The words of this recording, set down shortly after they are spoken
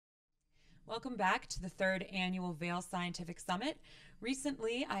Welcome back to the third annual Vail Scientific Summit.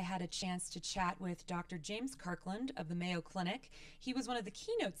 Recently, I had a chance to chat with Dr. James Kirkland of the Mayo Clinic. He was one of the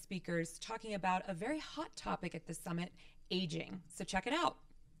keynote speakers talking about a very hot topic at the summit, aging. So check it out.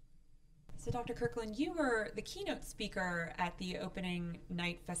 So Dr. Kirkland, you were the keynote speaker at the opening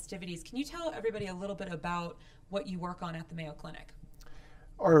night festivities. Can you tell everybody a little bit about what you work on at the Mayo Clinic?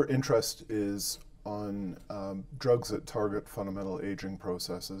 Our interest is on drugs that target fundamental aging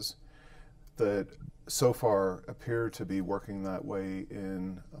processes that so far appear to be working that way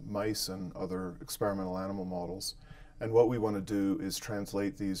in mice and other experimental animal models. And what we want to do is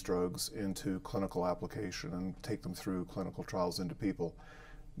translate these drugs into clinical application and take them through clinical trials into people.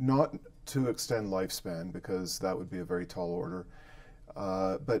 Not to extend lifespan, because that would be a very tall order,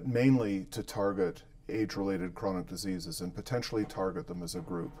 but mainly to target age-related chronic diseases and potentially target them as a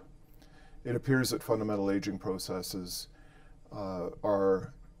group. It appears that fundamental aging processes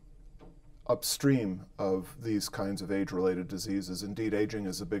are upstream of these kinds of age-related diseases. Indeed, aging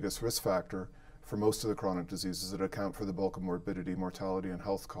is the biggest risk factor for most of the chronic diseases that account for the bulk of morbidity, mortality, and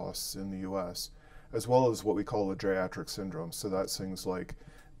health costs in the US, as well as what we call the geriatric syndrome. So that's things like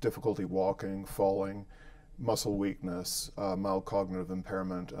difficulty walking, falling, muscle weakness, mild cognitive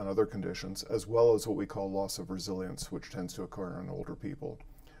impairment, and other conditions, as well as what we call loss of resilience, which tends to occur in older people,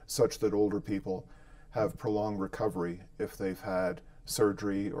 such that older people have prolonged recovery if they've had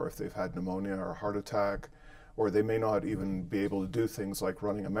surgery or if they've had pneumonia or a heart attack, or they may not even be able to do things like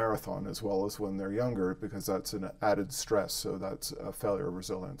running a marathon as well as when they're younger, because that's an added stress, so that's a failure of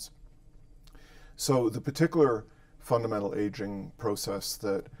resilience. So the particular fundamental aging process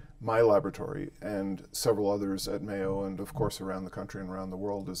that my laboratory and several others at Mayo and of course around the country and around the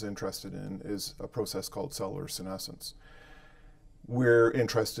world is interested in is a process called cellular senescence. We're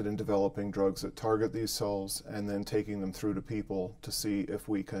interested in developing drugs that target these cells and then taking them through to people to see if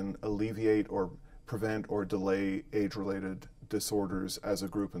we can alleviate or prevent or delay age-related disorders as a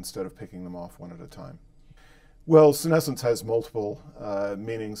group instead of picking them off one at a time. Well, senescence has multiple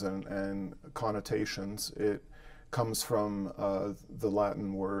meanings and connotations. It comes from the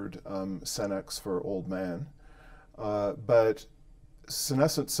Latin word senex for old man, but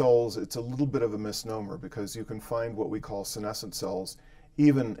senescent cells, it's a little bit of a misnomer because you can find what we call senescent cells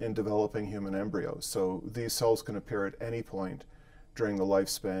even in developing human embryos. So these cells can appear at any point during the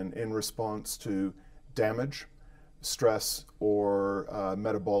lifespan in response to damage, stress, or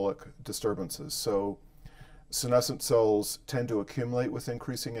metabolic disturbances. So senescent cells tend to accumulate with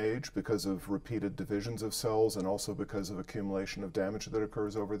increasing age because of repeated divisions of cells and also because of accumulation of damage that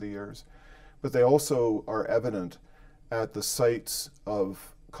occurs over the years. But they also are evident at the sites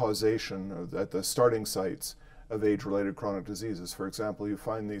of causation, or at the starting sites of age-related chronic diseases. For example, you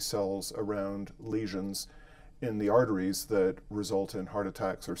find these cells around lesions in the arteries that result in heart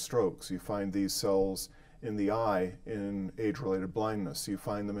attacks or strokes. You find these cells in the eye in age-related blindness. You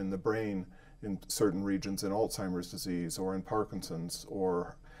find them in the brain in certain regions in Alzheimer's disease or in Parkinson's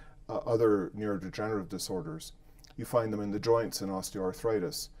or other neurodegenerative disorders. You find them in the joints in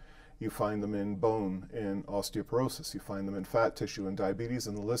osteoarthritis. You find them in bone in osteoporosis. You find them in fat tissue in diabetes,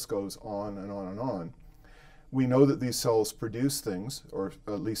 and the list goes on and on and on. We know that these cells produce things, or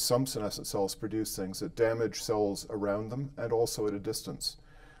at least some senescent cells produce things that damage cells around them and also at a distance.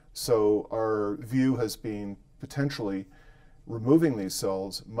 So our view has been potentially removing these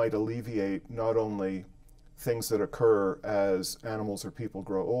cells might alleviate not only things that occur as animals or people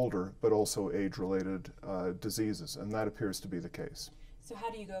grow older, but also age-related diseases, and that appears to be the case. So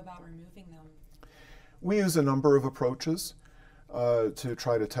how do you go about removing them? We use a number of approaches to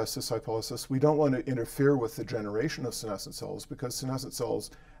try to test this hypothesis. We don't want to interfere with the generation of senescent cells because senescent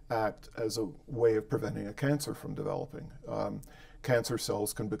cells act as a way of preventing a cancer from developing. Cancer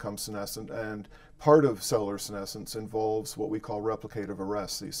cells can become senescent, and part of cellular senescence involves what we call replicative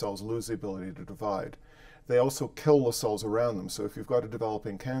arrest. These cells lose the ability to divide. They also kill the cells around them. So if you've got a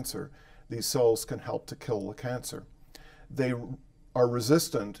developing cancer, these cells can help to kill the cancer. They are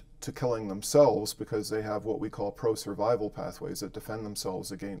resistant to killing themselves because they have what we call pro-survival pathways that defend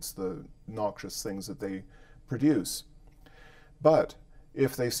themselves against the noxious things that they produce. But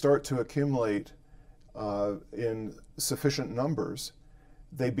if they start to accumulate in sufficient numbers,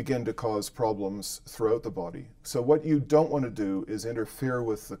 they begin to cause problems throughout the body. So what you don't want to do is interfere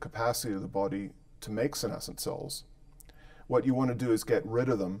with the capacity of the body to make senescent cells. What you want to do is get rid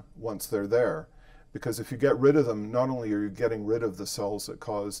of them once they're there. Because if you get rid of them, not only are you getting rid of the cells that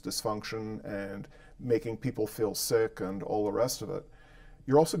cause dysfunction and making people feel sick and all the rest of it,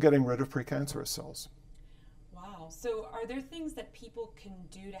 you're also getting rid of precancerous cells. Wow. So are there things that people can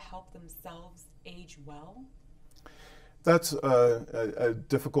do to help themselves age well? That's a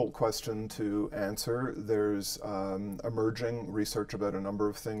difficult question to answer. There's emerging research about a number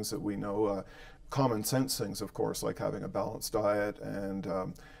of things that we know. Common sense things, of course, like having a balanced diet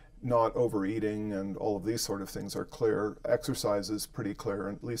and not overeating and all of these sort of things are clear. Exercise is pretty clear,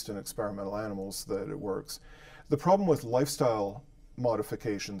 at least in experimental animals, that it works. The problem with lifestyle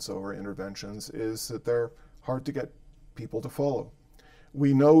modifications or interventions is that they're hard to get people to follow.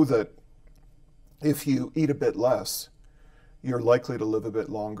 We know that if you eat a bit less, you're likely to live a bit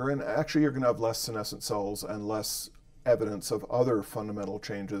longer, and actually you're going to have less senescent cells and less evidence of other fundamental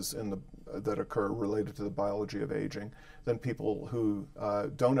changes that occur related to the biology of aging than people who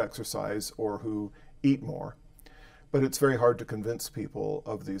don't exercise or who eat more. But it's very hard to convince people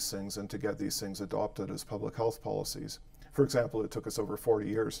of these things and to get these things adopted as public health policies. For example, it took us over 40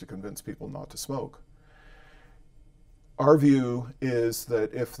 years to convince people not to smoke. Our view is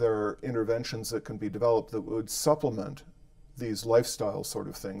that if there are interventions that can be developed that would supplement these lifestyle sort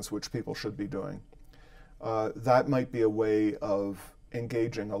of things, which people should be doing, that might be a way of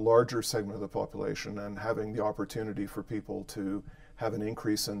engaging a larger segment of the population and having the opportunity for people to have an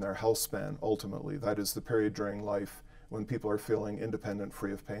increase in their health span ultimately. That is the period during life when people are feeling independent,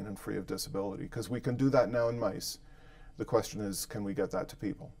 free of pain, and free of disability. Because we can do that now in mice. The question is, can we get that to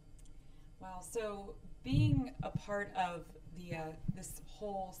people? Wow, so being a part of this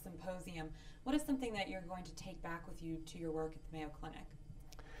whole symposium, what is something that you're going to take back with you to your work at the Mayo Clinic?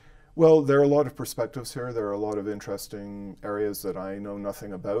 Well, there are a lot of perspectives here. There are a lot of interesting areas that I know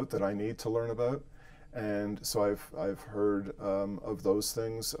nothing about that I need to learn about. And so I've heard of those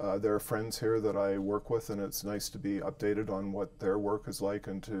things. There are friends here that I work with, and it's nice to be updated on what their work is like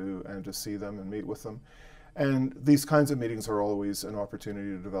and to see them and meet with them. And these kinds of meetings are always an opportunity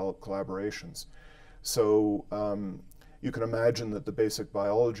to develop collaborations. So you can imagine that the basic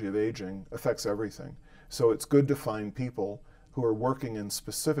biology of aging affects everything. So it's good to find people who are working in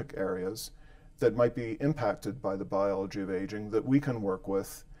specific areas that might be impacted by the biology of aging that we can work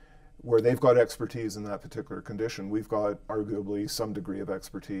with, where they've got expertise in that particular condition. We've got arguably some degree of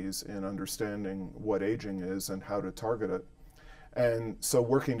expertise in understanding what aging is and how to target it. And so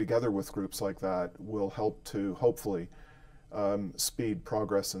working together with groups like that will help to hopefully speed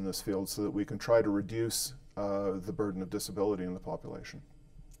progress in this field so that we can try to reduce the burden of disability in the population.